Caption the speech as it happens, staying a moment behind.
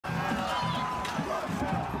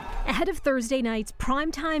Ahead of Thursday night's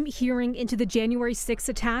primetime hearing into the January 6th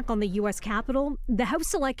attack on the U.S. Capitol, the House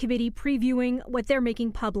Select Committee previewing what they're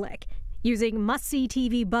making public, using must-see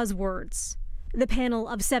TV buzzwords. The panel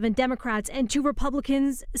of 7 Democrats and 2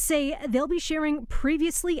 Republicans say they'll be sharing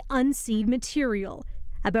previously unseen material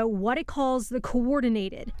about what it calls the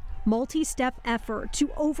coordinated, multi-step effort to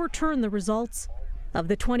overturn the results of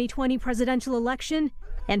the 2020 presidential election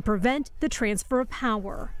and prevent the transfer of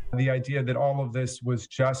power. The idea that all of this was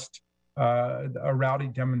just a rowdy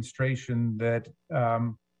demonstration that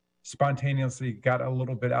spontaneously got a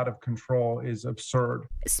little bit out of control is absurd.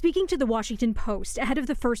 Speaking to the Washington Post ahead of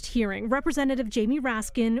the first hearing, Representative Jamie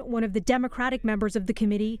Raskin, one of the Democratic members of the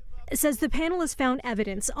committee, says the panel has found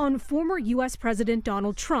evidence on former U.S. President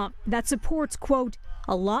Donald Trump that supports, quote,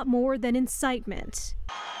 a lot more than incitement.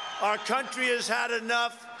 Our country has had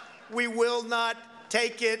enough. We will not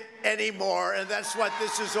take it anymore, and that's what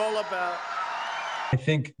this is all about. I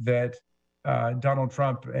think that Donald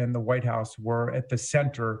Trump and the White House were at the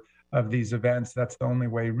center of these events. That's the only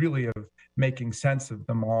way, really, of making sense of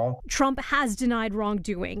them all. Trump has denied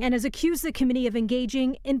wrongdoing and has accused the committee of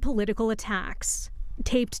engaging in political attacks.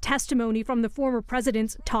 Taped testimony from the former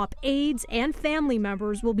president's top aides and family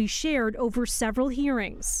members will be shared over several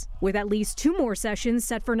hearings, with at least 2 more sessions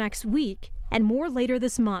set for next week and more later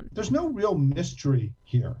this month. There's no real mystery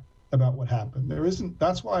here about what happened. There isn't.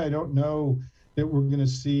 That's why I don't know that we're going to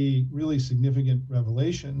see really significant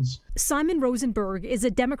revelations. Simon Rosenberg is a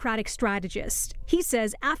Democratic strategist. He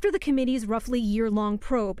says after the committee's roughly year-long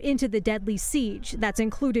probe into the deadly siege that's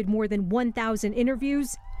included more than 1,000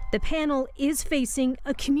 interviews, the panel is facing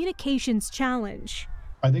a communications challenge.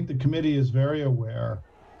 I think the committee is very aware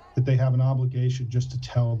that they have an obligation just to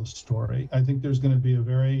tell the story. I think there's going to be a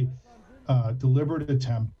very deliberate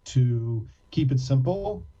attempt to keep it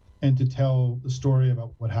simple and to tell the story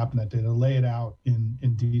about what happened that day, to lay it out in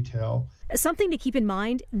detail. Something to keep in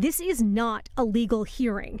mind, this is not a legal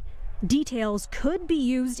hearing. Details could be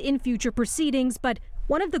used in future proceedings, but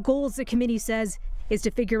one of the goals the committee says is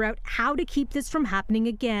to figure out how to keep this from happening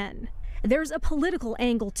again. There's a political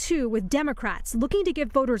angle, too, with Democrats looking to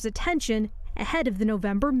give voters attention ahead of the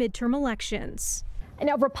November midterm elections.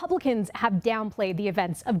 Now, Republicans have downplayed the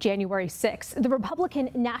events of January 6th. The Republican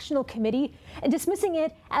National Committee dismissing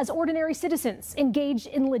it as ordinary citizens engaged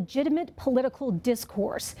in legitimate political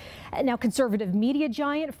discourse. Now, conservative media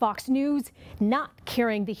giant Fox News not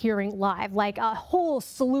carrying the hearing live like a whole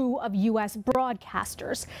slew of U.S.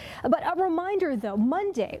 broadcasters. But a reminder, though,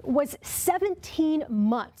 Monday was 17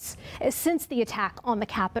 months since the attack on the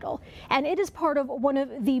Capitol, and it is part of one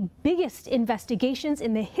of the biggest investigations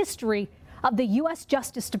in the history of the U.S.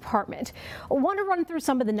 Justice Department. I want to run through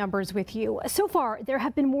some of the numbers with you. So far, there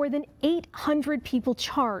have been more than 800 people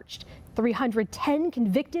charged, 310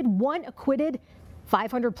 convicted, 1 acquitted,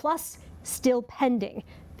 500 plus still pending.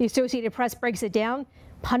 The Associated Press breaks it down.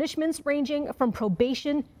 Punishments ranging from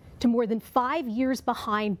probation to more than 5 years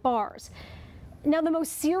behind bars. Now, the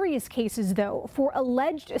most serious cases, though, for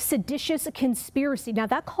alleged seditious conspiracy. Now,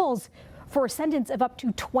 that calls for a sentence of up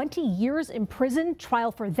to 20 years in prison.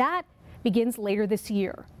 Trial for that begins later this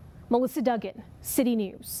year. Melissa Duggan, City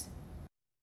News.